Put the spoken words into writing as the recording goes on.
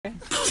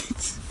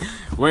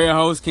We're your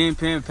hosts,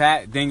 Kingpin,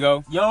 Pat,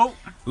 Dingo, Yo,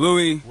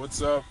 Louie, what's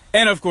up?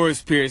 And of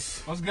course,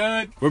 Pierce. What's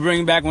good? We're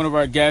bringing back one of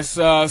our guests,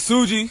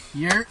 Suji.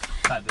 Yurt.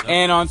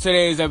 And on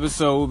today's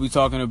episode, we'll be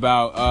talking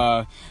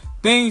about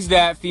things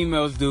that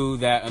females do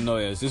that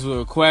annoy us. This was a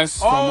request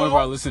from one of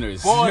our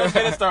listeners. Boy, let's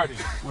get it started.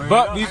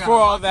 But before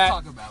all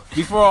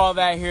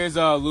that, here's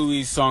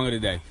Louie's song of the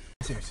day.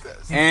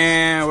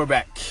 And we're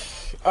back.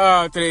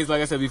 Today's,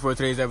 like I said before,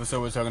 today's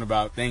episode, we're talking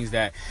about things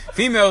that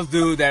females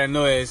do that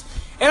annoy us.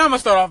 And I'm gonna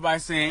start off by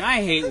saying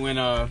I hate when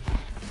a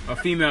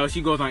female,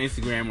 she goes on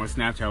Instagram or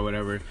Snapchat or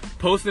whatever,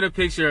 posted a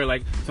picture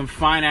like some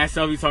fine ass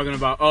selfie talking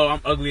about, oh,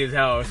 I'm ugly as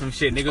hell or some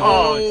shit. Niggas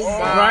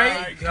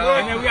right? God.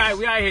 And then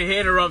we out here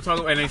hitting her up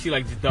talking, and then she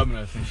like just dubbing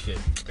us and shit.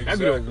 Exactly. That'd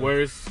be the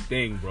worst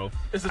thing, bro.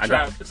 It's a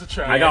trap. It's a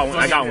trap. I got one.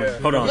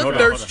 Hold on.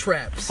 Thirst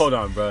traps. Hold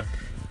on, bro.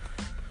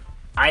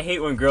 I hate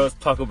when girls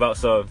talk about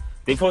some.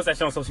 They post that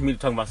shit on social media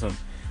talking about some.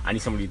 I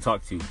need somebody to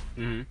talk to.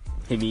 Mm-hmm.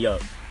 Hit me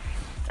up.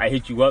 I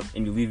hit you up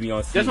and you leave me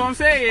on scene. That's what I'm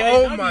saying.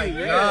 Oh my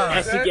god.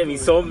 That shit get me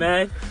so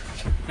mad.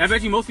 I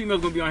bet you most females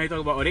gonna be on here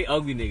talking about, oh, they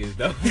ugly niggas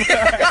though.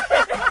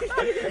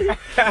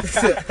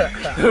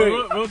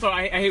 Real talk,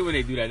 I hate when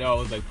they do that. They're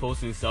always like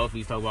posting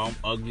selfies talking about I'm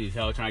ugly as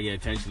hell, trying to get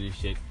attention and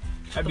shit.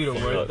 That'd be the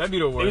worst. That'd be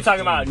the worst. They be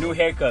talking about a new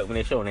haircut when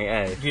they showing their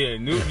ass. Yeah,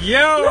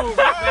 Yo!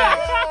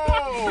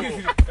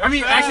 I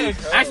mean, actually,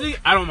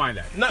 I don't mind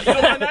that. No, you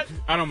don't mind that?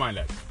 I don't mind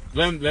that.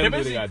 Let them do what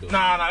they gotta do.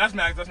 Nah, that's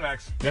Max. That's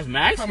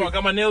Max? Come on,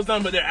 got my nails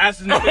done, but their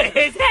asses no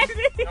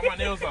Exactly. Got my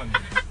nails done.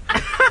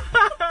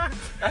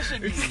 That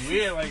should be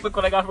weird. Like, look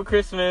what I got for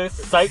Christmas.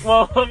 Psych,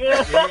 motherfucker.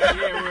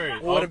 Yeah, word.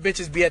 Or the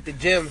bitches be at the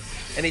gym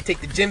and they take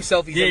the gym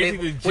selfies. Yeah, and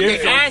they, with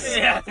your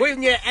ass, with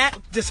your ass,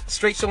 just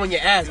straight showing your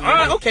ass.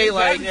 Okay,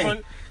 like.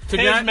 To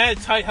be honest, mad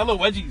tight, hella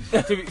wedgies.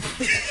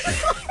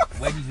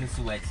 Wedgies and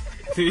sweats.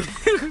 To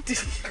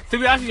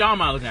be honest, y'all don't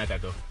mind looking at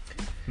that though.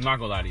 I'm not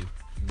gonna lie to you.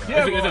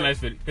 Yeah, it's a nice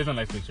fit. It's a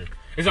nice picture.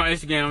 It's on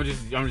Instagram.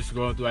 I'm just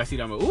scrolling through. I see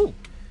that. I'm like, ooh,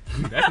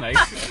 that's nice.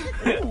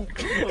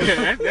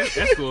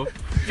 that's cool.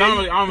 So I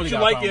don't really you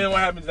like it, and what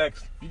happens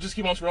next? You just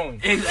keep on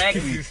scrolling.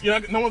 Exactly.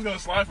 No one's gonna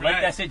slide for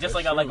that shit. Just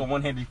like I like a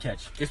one-handed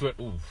catch. It's what.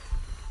 Ooh,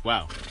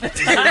 wow. Let's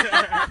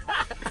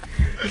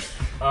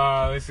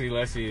see.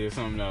 There's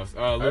something else.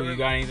 Lou, you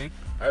got anything?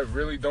 I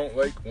really don't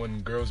like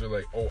when girls are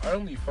like, oh, I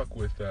only fuck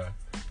with, chill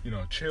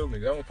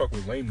niggas. I don't fuck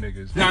with lame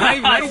niggas. No, not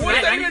even that. What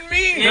does that even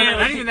mean? Yeah,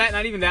 not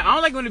even that. I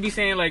don't like when they be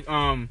saying like,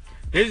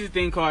 there's this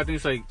thing called, I think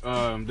it's like,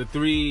 the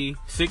 3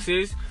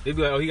 6s. They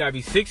be like, oh, he gotta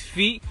be 6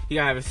 feet, he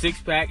gotta have a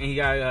 6-pack, and he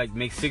gotta like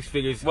make 6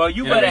 figures. Well,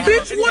 you better have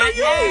bitch, what are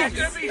you?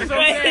 That's what I'm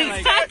saying.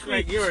 Exactly.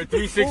 Like you're a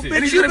 3 6s. Well,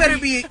 bitch,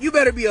 you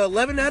better be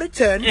 11 out of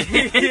 10. You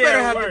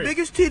better have the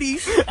biggest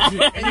titties,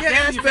 and your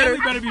ass better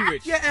be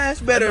rich. Your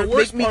ass better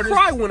make me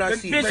cry when I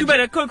see it. Bitch, you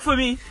better cook for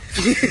me.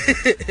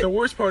 The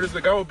worst part is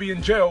the guy will be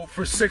in jail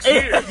for 6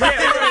 years.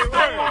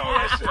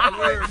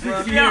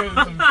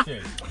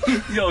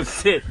 Yo,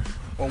 shit.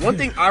 Well, one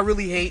thing I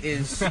really hate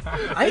is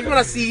I hate when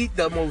I see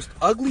the most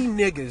ugly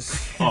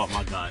niggas. Oh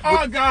my god.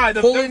 Oh god.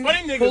 The funny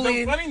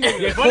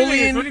niggas.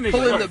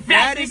 Pulling the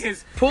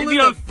baddest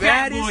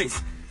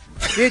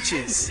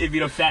bitches. It be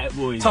the fat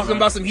boys. Talking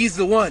about some he's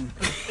the one.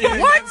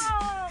 What?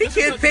 He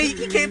can't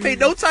pay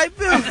no type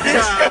bills,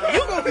 bitch.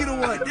 You gonna be the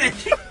one.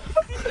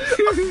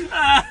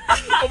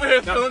 Over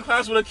here filling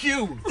class with a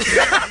Q.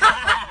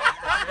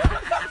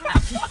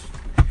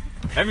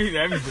 That means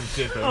some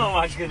shit though. Oh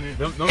my goodness.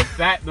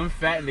 Them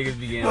fat niggas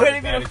be getting. Where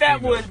they be the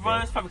fat boys, bro?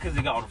 It's probably because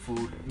they got all the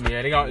food.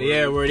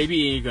 Yeah, where they be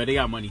eating good. They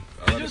got money.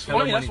 It's just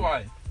funny, that's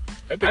why.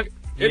 I think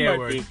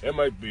it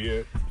might be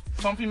it.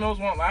 Some females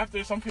want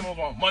laughter, some females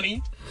want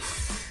money.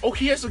 Oh,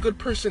 he has a good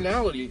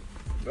personality.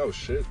 Oh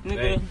shit.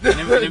 Hey, and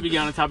then we get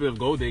on the topic of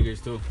gold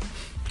diggers too.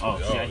 Oh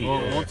shit, he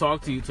won't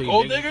talk to you till you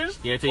gold diggers?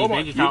 Yeah, till your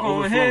bank account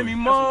overflowing. Me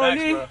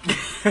money.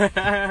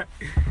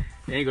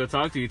 They ain't gonna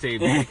talk to you till your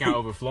bank account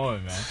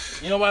overflowing, man.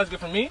 You know why it's good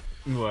for me?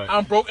 What?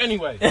 I'm broke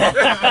anyway. Nah,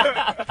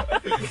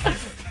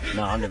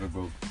 I'm never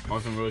broke.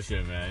 On some real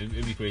shit, man.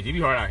 It'd be crazy. It'd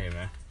be hard out here,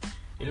 man.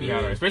 It'd be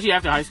hard, especially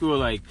after high school.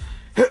 Like,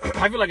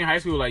 I feel like in high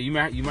school, like you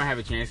might have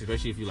a chance,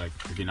 especially if you're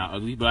not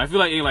ugly. But I feel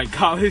like in like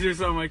college or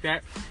something like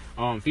that,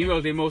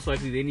 females they most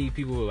likely they need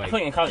people with, like. I feel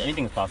like in college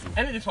anything is possible.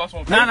 Anything's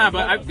possible.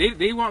 But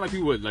they want like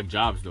people with like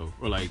jobs though,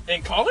 or like.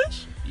 In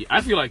college? Yeah,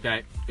 I feel like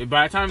that.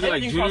 By the time they're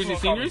like juniors and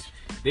seniors,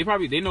 they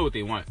know what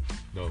they want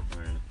though.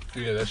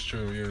 Yeah, that's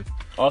true. Yeah.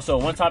 Also,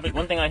 one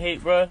thing I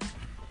hate, bro,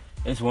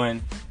 is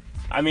when,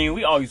 I mean,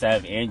 we all used to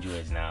have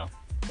Androids now.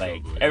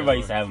 Like, everybody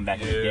used to have them back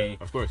in the day.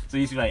 Of course. So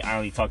you used to be like, I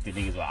only talk to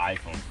niggas with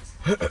iPhones.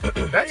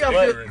 That's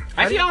different.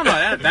 Actually, I don't know.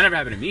 That never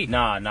happened to me.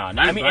 Nah. I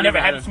mean, it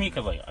never happened to me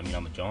because, like,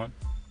 I'm a John.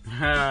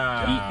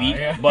 Beep.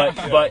 Yeah. But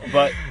like,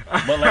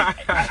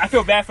 I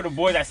feel bad for the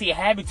boys. I see it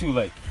happen to,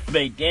 like,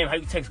 damn, how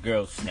you text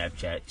girls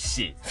Snapchat?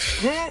 Shit.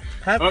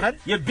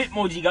 Your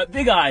Bitmoji got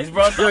big eyes,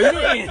 bro.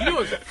 Yo, you know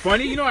what's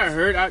funny? You know what I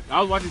heard?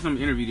 I was watching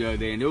some interview the other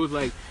day, and it was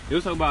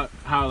talking about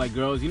how like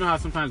girls. You know how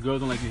sometimes girls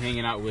don't like you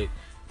hanging out with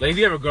Like, if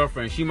you have a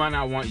girlfriend, she might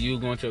not want you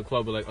going to a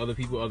club with, like, other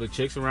people, other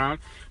chicks around.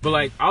 But,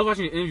 like, I was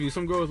watching an interview.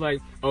 Some girl was like,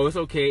 oh, it's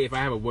okay if I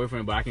have a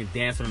boyfriend, but I can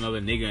dance with another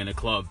nigga in a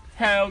club.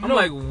 Hell no. I'm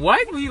like,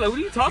 what? What are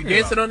you talking about?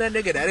 Dancing on that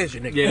nigga, that is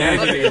your nigga. Yeah,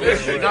 that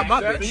is your nigga. Not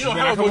my bitch. You don't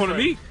have a boyfriend.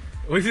 Me.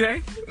 What'd you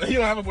say? You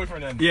don't have a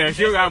boyfriend then. Yeah,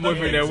 she don't got a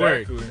boyfriend that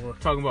work. Exactly.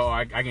 Talking about, oh,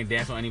 I can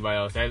dance on anybody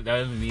else. That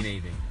doesn't mean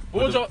anything.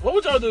 What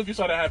would y'all do if you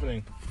saw that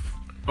happening?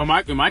 Oh,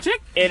 my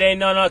chick? It ain't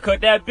no cut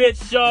that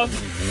bitch, y'all.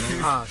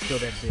 Kill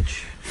that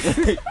bitch.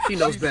 She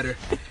knows better.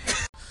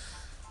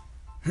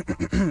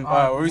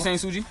 What were you saying,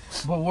 Suji?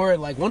 But word,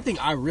 like, one thing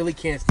I really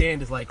can't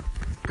stand is, like,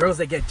 girls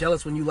that get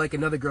jealous when you like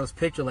another girl's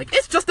picture. Like,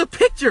 it's just a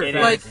picture.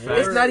 Like,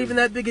 it's not even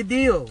that big a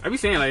deal. I be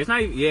saying, like, it's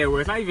not even,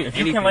 where it's not even If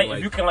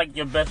anything. you can like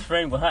your best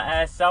friend with her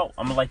ass out,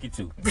 I'm gonna like you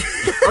too.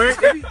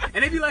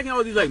 And they be liking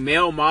all these, like,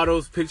 male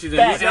models pictures.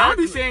 And I'll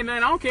be saying that,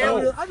 I don't care.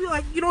 I'd be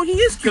like, you know, he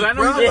is cute, Because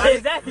I know,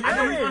 Exactly. I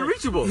know he's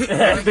unreachable.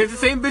 They're the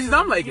same bitches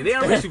I'm liking.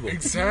 They're unreachable.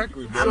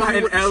 Exactly, bro. I'm not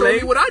in Show LA.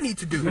 me what I need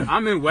to do.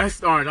 I'm in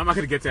West Orange. I'm not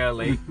going to get to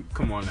LA.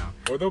 Come on now.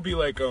 Or they'll be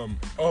like, oh,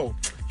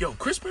 yo,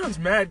 Chris Brown's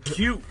mad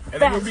cute. And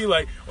then we'll be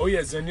like, oh yeah,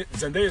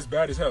 Zendaya's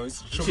bad as hell.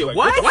 She'll be like,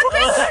 What?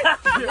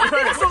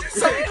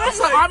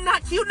 So I'm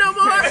not cute no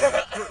more?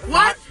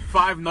 What?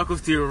 5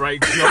 knuckles to your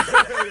right, Joe.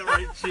 Your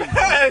right cheek.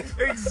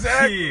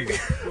 Exactly.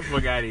 Jeez. What the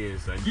fuck out of here,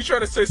 son? You try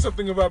to say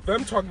something about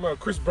them talking about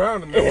Chris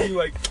Brown, and they'll be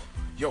like,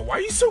 yo, why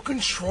are you so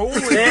controlling?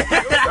 It's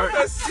not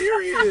that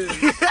serious.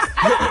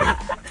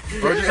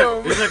 Or just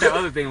like that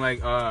other thing,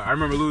 like, I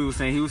remember Louis was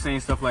saying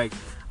stuff like,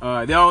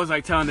 they always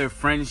like telling their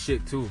friends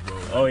shit too, bro.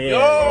 Oh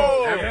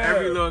yeah.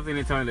 Every little thing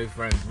they're telling their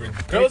friends.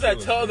 Girls that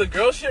tell the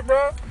girl shit,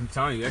 bro. I'm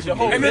telling you, that Your shit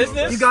whole be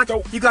business.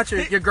 You got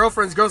your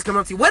girlfriend's girls coming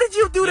up to you. What did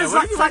you do to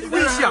what did you do to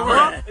Felicia, her?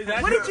 huh?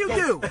 Exactly. What did you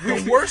do?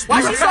 The worst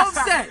Why part. she so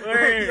upset?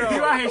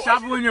 You out here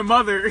shopping with your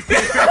mother in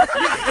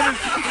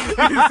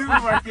the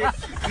supermarket.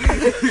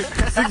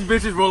 6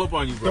 bitches roll up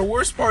on you, The bro.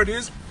 worst part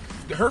is,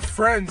 her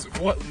friends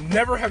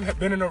never have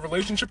been in a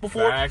relationship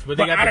before, Facts, but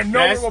they got out the of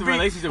nowhere best will be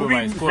relationship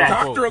advice, quote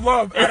unquote. Dr.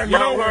 Love out of Yo,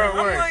 nowhere. word.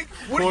 I'm like,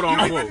 what? Quote You don't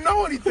unquote. even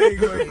know anything.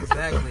 Like,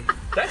 Exactly.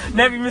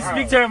 Never even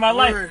speak to her in my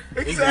life.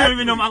 exactly. You don't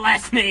even know my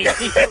last name.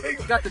 You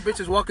got the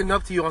bitches walking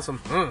up to you on some,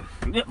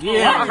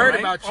 Yeah, I heard right?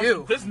 about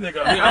you. This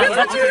nigga. Bitch,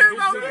 what you hear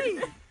about me?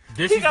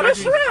 He got a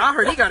shrimp. I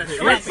heard he got a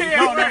shrimp.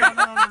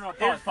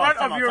 No. In front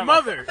of your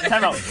mother.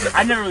 Time out.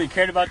 I never really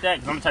cared about that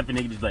because I'm the type of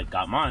nigga that's like,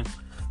 got mine.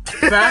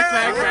 Facts.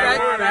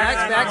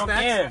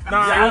 Yeah.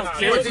 Nah. What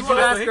did you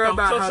ask her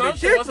about how the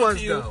dick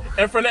was, though?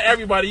 In front of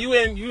everybody, you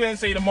didn't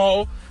say them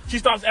all. She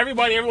stops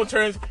everybody. Everyone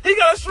turns. He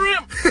got a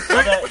shrimp.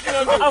 I'm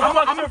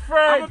your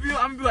friend. I'm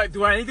gonna be like,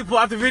 do I need to pull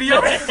out the video?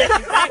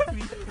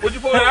 Would you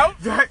pull it out?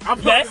 I'll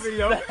pull out the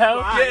video.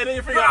 Yeah, and then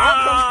you figure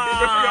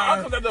out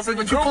outcomes. So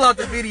when you pull out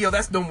the video,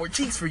 that's no more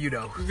cheeks for you,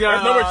 though.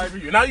 That's no mercy for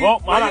you. Now you.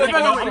 Well, I'm not Wait,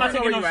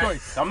 taking no wait.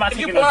 choice. I'm not If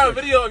you taking pull out no a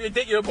choice. video of your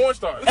dick, you're a porn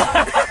star.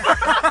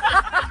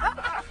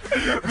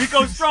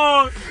 Rico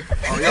strong.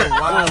 Oh, you're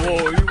wild.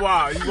 Whoa,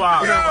 you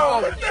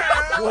wild.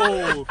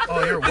 Whoa.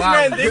 Oh, you're This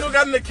man wild. Dingo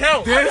got an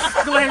account.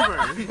 Disclaimer.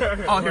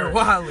 Oh, you're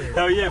wild.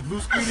 Hell yeah, blue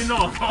screen and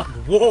all.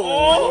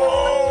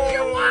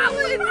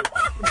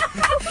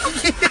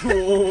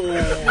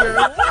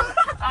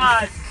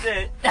 Ah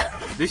shit.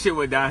 This shit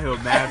went downhill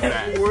mad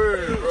fast.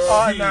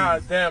 Oh nah,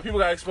 damn, people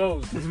got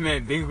exposed. This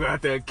man Dingo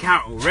got the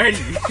account ready.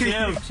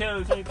 Chill.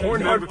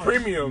 Pornhub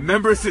Premium.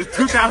 Member since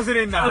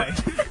 2009.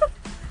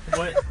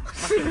 What?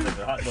 I could've took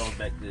a hot dog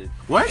back then.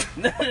 What?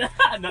 No,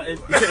 You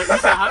said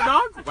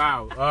hot dog?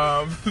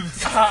 Wow.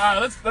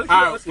 Let's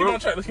keep on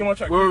track. Let's keep on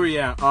track. Where were we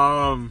at?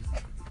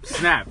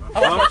 Snap.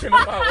 Wow.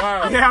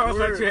 Yeah, I was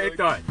like, train of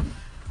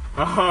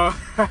thought.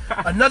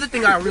 Another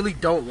thing I really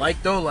don't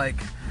like, though, like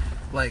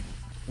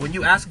when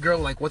you ask a girl,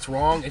 like, what's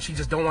wrong, and she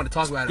just don't want to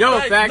talk about it. Yo,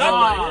 Like, facts.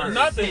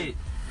 nothing.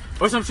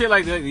 Or some shit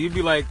like that. You'd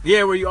be like,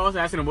 yeah, where you also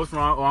asking them what's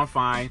wrong. Oh, I'm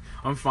fine,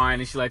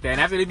 and shit like that. And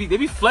after they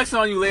be flexing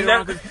on you later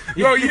on.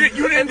 Yo, you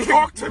didn't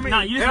talk to me.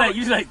 Nah, you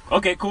just like,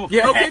 okay, cool.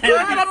 Yeah, Okay, good. They be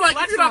I'm like, if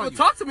flexing you're not on gonna you.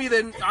 talk to me,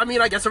 then I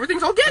mean, I guess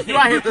everything's okay. You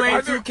out here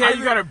playing 2K,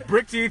 you got a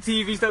brick to your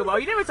TV, stuff. Well,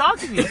 you never talk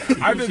to me.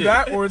 Either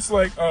that or it's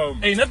like,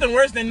 Ain't nothing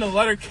worse than the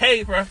letter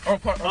K for Oh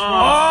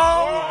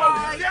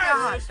my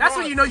god, that's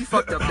when you know you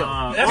fucked up, though.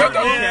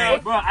 Yeah,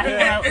 bro, I hate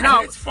that.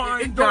 No, it's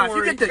fine. Nah, Don't if you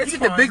worry. get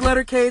the big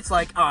letter K, it's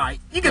like, all right.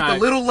 You get the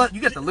little letter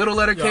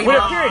K. With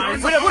a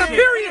period. With a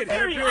period.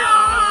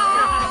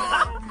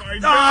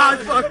 Ah,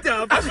 it's fucked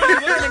up. I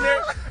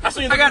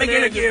gotta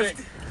get a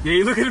gift. Yeah,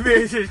 you look at the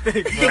mirror and shit.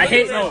 I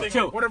hate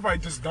chill. What have I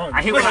just done?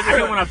 I hate when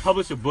I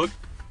publish a book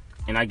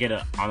and I get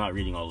I'm not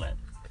reading all that.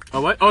 Oh,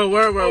 what? Oh,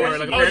 word.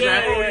 Like a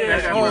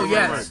paragraph? Oh,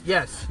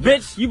 yes.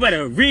 Bitch, you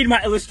better read my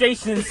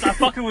illustrations. Stop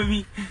fucking with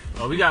me.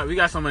 Oh, we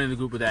got someone in the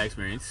group with that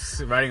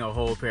experience, writing a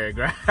whole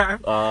paragraph. Shit.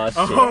 We're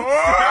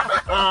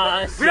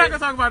not gonna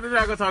talk about this. We're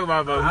not gonna talk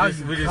about it.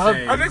 We're just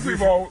saying. I think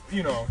we've all,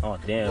 you know. Oh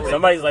damn!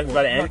 Somebody's like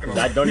about to end because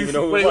I don't even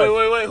know who it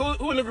was. Wait.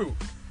 Who in the group?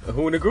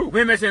 Who in the group?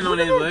 We ain't mentioning no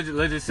names.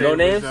 Let's just say No it was,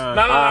 names?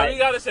 No. We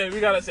gotta say.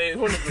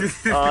 Who in the group?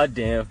 Oh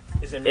damn!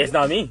 Is it me? It's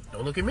not me.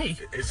 Don't look at me.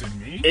 Is it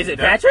me? Is it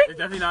Patrick? It's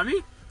definitely not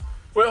me.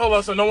 Wait, hold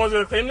on. So no one's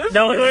gonna claim this?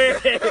 No, wait.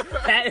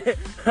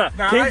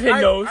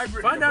 Kingpin knows.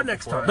 Find out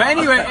next time. But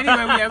anyway,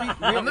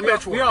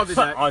 we all did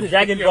that. On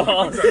Dragon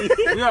Ball.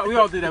 we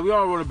all did that. We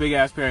all wrote a big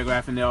ass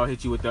paragraph and they all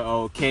hit you with the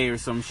okay or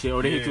some shit,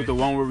 or they hit you with the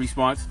one word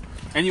response,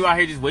 and you out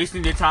here just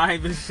wasting your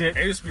time and shit.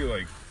 It just be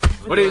like,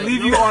 Or they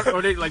leave you on,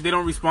 or they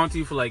don't respond to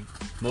you for like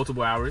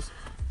multiple hours.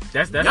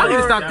 That's Y'all need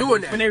to stop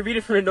doing that. When they read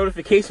it from a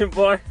notification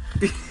bar.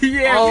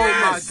 Yeah. Oh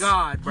Yes. my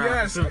god, bro.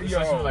 yes, Something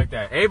yo. like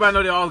that. Everybody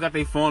know they all got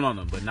their phone on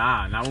them, but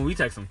nah, not when we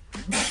text them.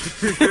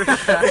 Exactly.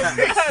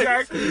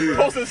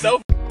 Posting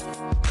selfies.